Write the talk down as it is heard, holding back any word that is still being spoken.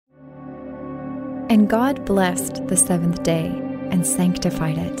And God blessed the seventh day and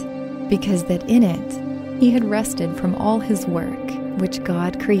sanctified it, because that in it he had rested from all his work which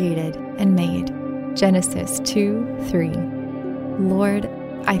God created and made. Genesis 2:3. Lord,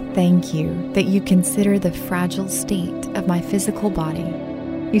 I thank you that you consider the fragile state of my physical body.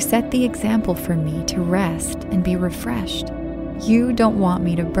 You set the example for me to rest and be refreshed. You don't want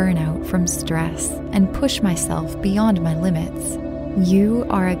me to burn out from stress and push myself beyond my limits. You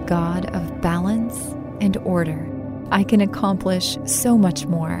are a God of balance and order. I can accomplish so much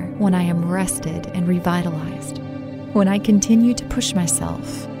more when I am rested and revitalized. When I continue to push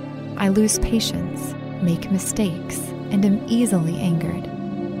myself, I lose patience, make mistakes, and am easily angered.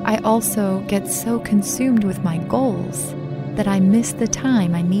 I also get so consumed with my goals that I miss the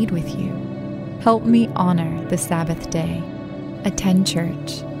time I need with you. Help me honor the Sabbath day, attend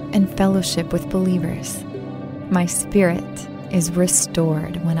church, and fellowship with believers. My spirit is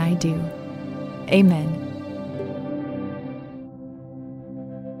restored when I do. Amen.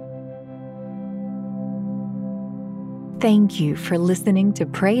 Thank you for listening to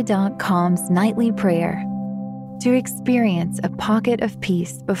Pray.com's Nightly Prayer. To experience a pocket of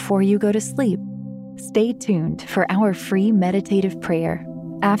peace before you go to sleep, stay tuned for our free meditative prayer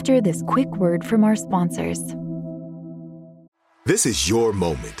after this quick word from our sponsors. This is your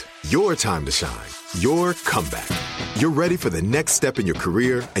moment, your time to shine, your comeback. You're ready for the next step in your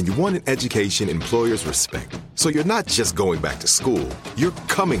career, and you want an education employers respect. So you're not just going back to school, you're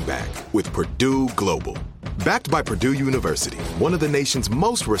coming back with Purdue Global. Backed by Purdue University, one of the nation's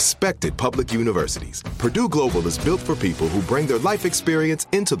most respected public universities, Purdue Global is built for people who bring their life experience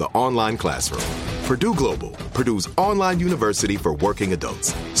into the online classroom. Purdue Global, Purdue's online university for working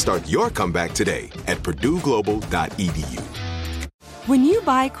adults. Start your comeback today at purdueglobal.edu. When you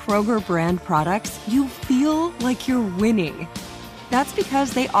buy Kroger brand products, you feel like you're winning. That's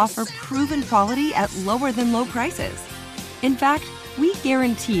because they offer proven quality at lower than low prices. In fact, we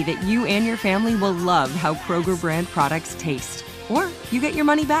guarantee that you and your family will love how Kroger brand products taste, or you get your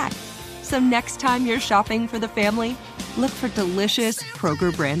money back. So next time you're shopping for the family, look for delicious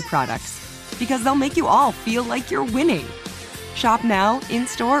Kroger brand products, because they'll make you all feel like you're winning. Shop now,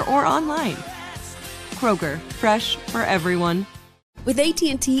 in-store, or online. Kroger, fresh for everyone. With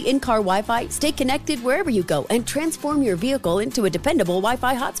AT&T in-car Wi-Fi, stay connected wherever you go and transform your vehicle into a dependable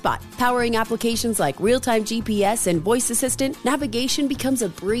Wi-Fi hotspot. Powering applications like real-time GPS and voice assistant, navigation becomes a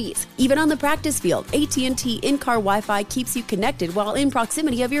breeze. Even on the practice field, AT&T in-car Wi-Fi keeps you connected while in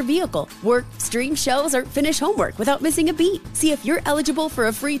proximity of your vehicle. Work, stream shows, or finish homework without missing a beat. See if you're eligible for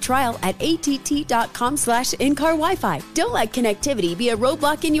a free trial at att.com/in-car Wi-Fi. Don't let connectivity be a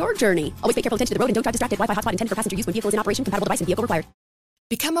roadblock in your journey. Always pay careful attention to the road and don't drive distracted. Wi-Fi hotspot intended for passenger use when vehicle is in operation. Compatible device and vehicle required.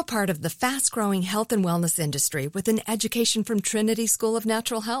 Become a part of the fast-growing health and wellness industry with an education from Trinity School of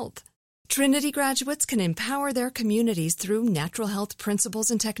Natural Health. Trinity graduates can empower their communities through natural health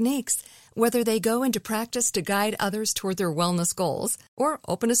principles and techniques, whether they go into practice to guide others toward their wellness goals or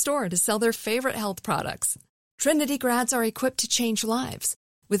open a store to sell their favorite health products. Trinity grads are equipped to change lives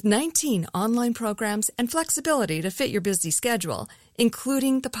with 19 online programs and flexibility to fit your busy schedule,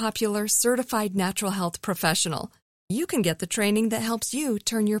 including the popular Certified Natural Health Professional. You can get the training that helps you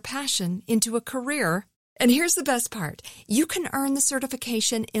turn your passion into a career. And here's the best part. You can earn the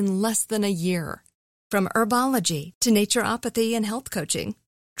certification in less than a year. From herbology to naturopathy and health coaching,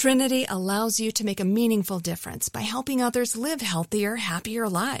 Trinity allows you to make a meaningful difference by helping others live healthier, happier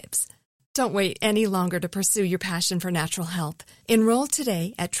lives. Don't wait any longer to pursue your passion for natural health. Enroll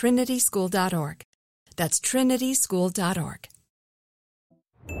today at trinityschool.org. That's trinityschool.org.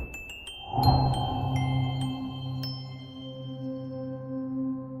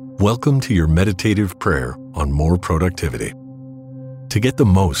 Welcome to your meditative prayer on more productivity. To get the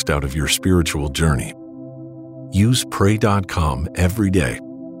most out of your spiritual journey, use Pray.com every day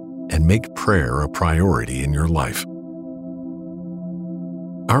and make prayer a priority in your life.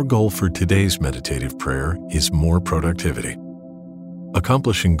 Our goal for today's meditative prayer is more productivity.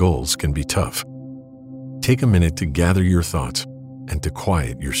 Accomplishing goals can be tough. Take a minute to gather your thoughts and to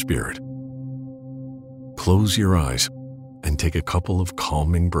quiet your spirit. Close your eyes and take a couple of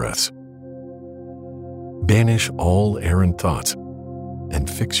calming breaths. Banish all errant thoughts and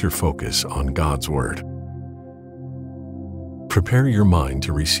fix your focus on God's Word. Prepare your mind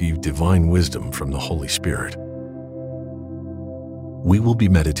to receive divine wisdom from the Holy Spirit. We will be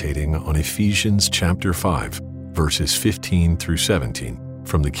meditating on Ephesians chapter 5, verses 15 through 17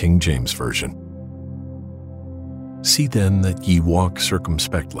 from the King James Version. See then that ye walk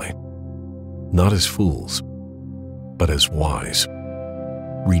circumspectly, not as fools, but as wise,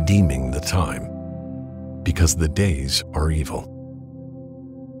 redeeming the time, because the days are evil.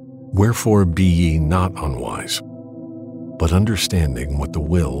 Wherefore be ye not unwise, but understanding what the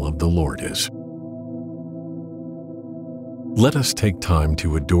will of the Lord is. Let us take time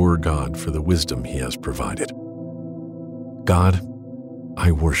to adore God for the wisdom He has provided. God,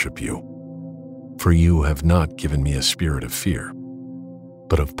 I worship You, for You have not given me a spirit of fear,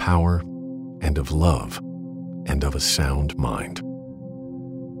 but of power and of love and of a sound mind.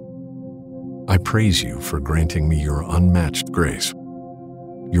 I praise You for granting me Your unmatched grace,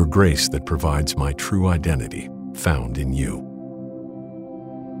 Your grace that provides my true identity found in You.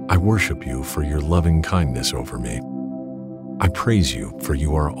 I worship You for Your loving kindness over me. I praise You for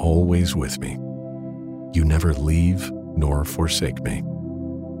You are always with me. You never leave nor forsake me.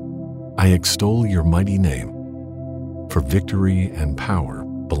 I extol Your mighty name, for victory and power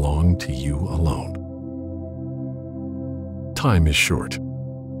belong to You alone. Time is short.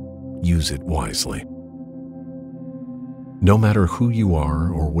 Use it wisely. No matter who you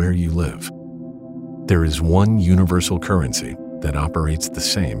are or where you live, there is one universal currency that operates the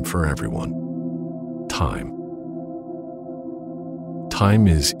same for everyone: time. Time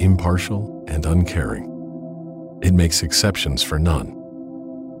is impartial and uncaring. It makes exceptions for none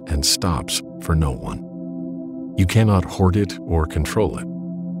and stops for no one. You cannot hoard it or control it,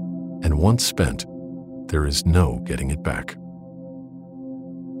 and once spent, there is no getting it back.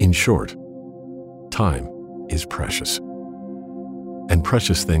 In short, time is precious, and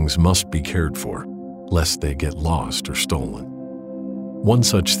precious things must be cared for, lest they get lost or stolen. One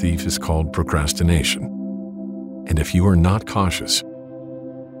such thief is called procrastination, and if you are not cautious,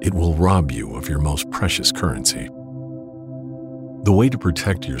 it will rob you of your most precious currency. The way to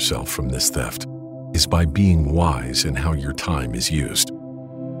protect yourself from this theft is by being wise in how your time is used,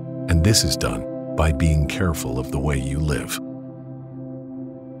 and this is done by being careful of the way you live.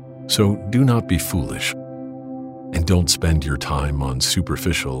 So do not be foolish, and don't spend your time on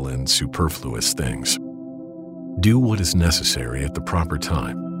superficial and superfluous things. Do what is necessary at the proper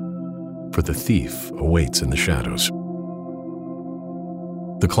time, for the thief awaits in the shadows.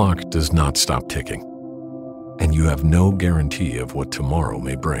 The clock does not stop ticking, and you have no guarantee of what tomorrow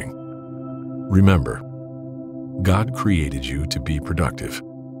may bring. Remember, God created you to be productive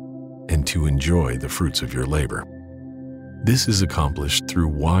and to enjoy the fruits of your labor. This is accomplished through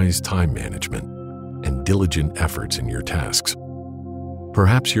wise time management and diligent efforts in your tasks.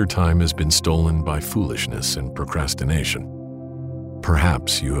 Perhaps your time has been stolen by foolishness and procrastination.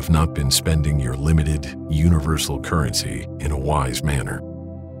 Perhaps you have not been spending your limited, universal currency in a wise manner.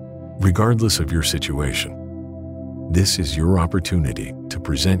 Regardless of your situation, this is your opportunity to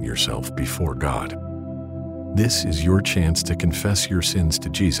present yourself before God. This is your chance to confess your sins to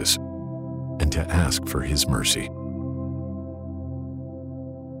Jesus and to ask for His mercy.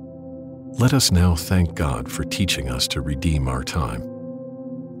 Let us now thank God for teaching us to redeem our time.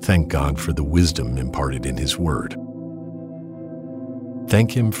 Thank God for the wisdom imparted in His Word.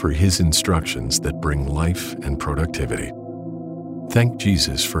 Thank Him for His instructions that bring life and productivity. Thank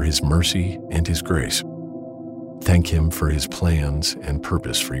Jesus for His mercy and His grace. Thank Him for His plans and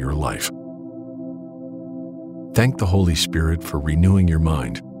purpose for your life. Thank the Holy Spirit for renewing your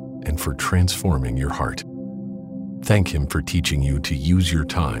mind and for transforming your heart. Thank Him for teaching you to use your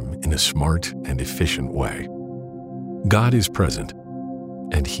time in a smart and efficient way. God is present,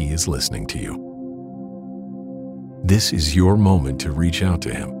 and He is listening to you. This is your moment to reach out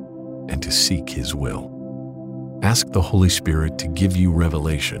to Him and to seek His will. Ask the Holy Spirit to give you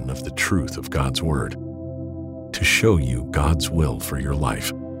revelation of the truth of God's Word, to show you God's will for your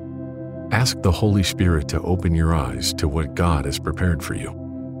life. Ask the Holy Spirit to open your eyes to what God has prepared for you.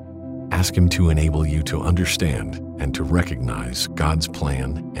 Ask Him to enable you to understand and to recognize God's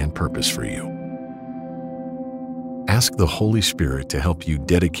plan and purpose for you. Ask the Holy Spirit to help you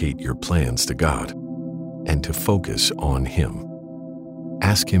dedicate your plans to God and to focus on Him.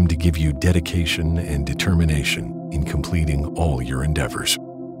 Ask Him to give you dedication and determination in completing all your endeavors.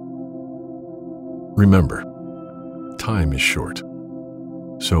 Remember, time is short,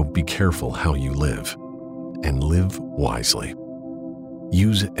 so be careful how you live and live wisely.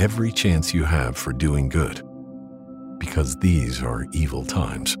 Use every chance you have for doing good, because these are evil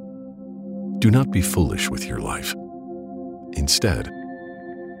times. Do not be foolish with your life. Instead,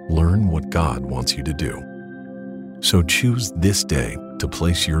 learn what God wants you to do. So choose this day to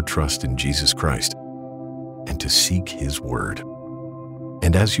place your trust in Jesus Christ and to seek His Word.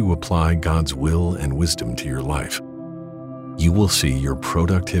 And as you apply God's will and wisdom to your life, you will see your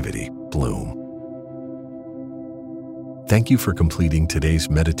productivity bloom. Thank you for completing today's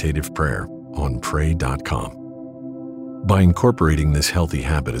meditative prayer on Pray.com. By incorporating this healthy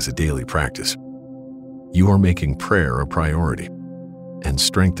habit as a daily practice, you are making prayer a priority, and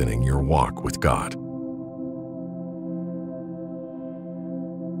strengthening your walk with God.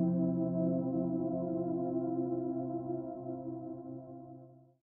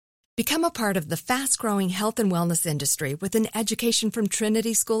 Become a part of the fast-growing health and wellness industry with an education from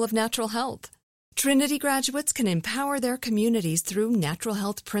Trinity School of Natural Health. Trinity graduates can empower their communities through natural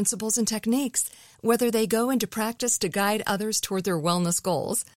health principles and techniques, whether they go into practice to guide others toward their wellness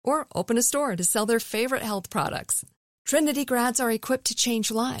goals or open a store to sell their favorite health products. Trinity grads are equipped to change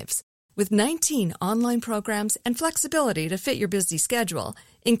lives with 19 online programs and flexibility to fit your busy schedule,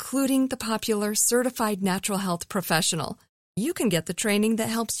 including the popular Certified Natural Health Professional. You can get the training that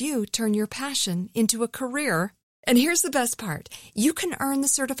helps you turn your passion into a career. And here's the best part. You can earn the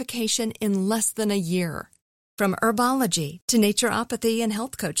certification in less than a year. From herbology to naturopathy and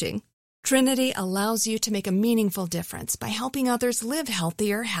health coaching, Trinity allows you to make a meaningful difference by helping others live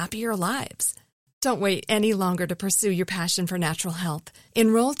healthier, happier lives. Don't wait any longer to pursue your passion for natural health.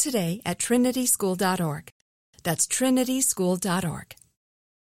 Enroll today at trinityschool.org. That's trinityschool.org.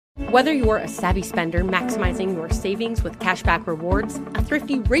 Whether you're a savvy spender maximizing your savings with cashback rewards, a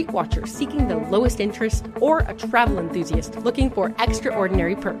thrifty rate watcher seeking the lowest interest, or a travel enthusiast looking for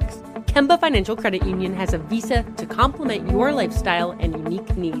extraordinary perks, Kemba Financial Credit Union has a visa to complement your lifestyle and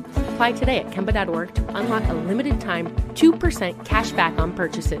unique needs. Apply today at Kemba.org to unlock a limited-time 2% cash back on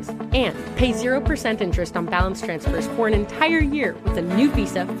purchases and pay 0% interest on balance transfers for an entire year with a new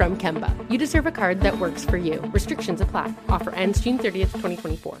visa from Kemba. You deserve a card that works for you. Restrictions apply. Offer ends June 30th,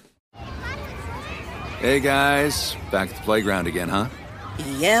 2024. Hey guys, back at the playground again, huh?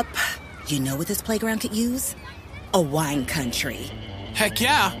 Yep. You know what this playground could use? A wine country. Heck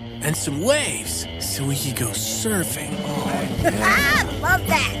yeah, and some waves so we could go surfing. Oh, yeah. Love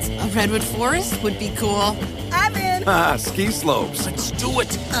that. A redwood forest would be cool. I'm in. Ski slopes. Let's do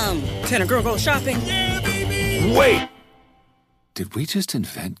it. Can a girl go shopping? Yeah, baby. Wait! Did we just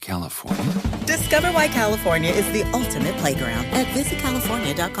invent California? Discover why California is the ultimate playground at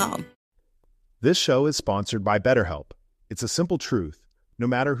visitcalifornia.com. This show is sponsored by BetterHelp. It's a simple truth. No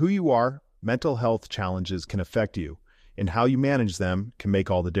matter who you are, mental health challenges can affect you, and how you manage them can make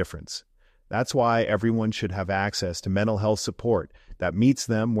all the difference. That's why everyone should have access to mental health support that meets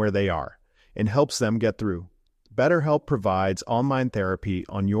them where they are and helps them get through. BetterHelp provides online therapy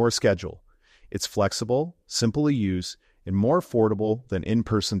on your schedule. It's flexible, simple to use, and more affordable than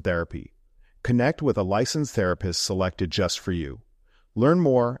in-person therapy. Connect with a licensed therapist selected just for you. Learn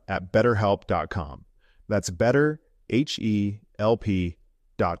more at BetterHelp.com. That's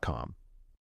BetterHelp.com.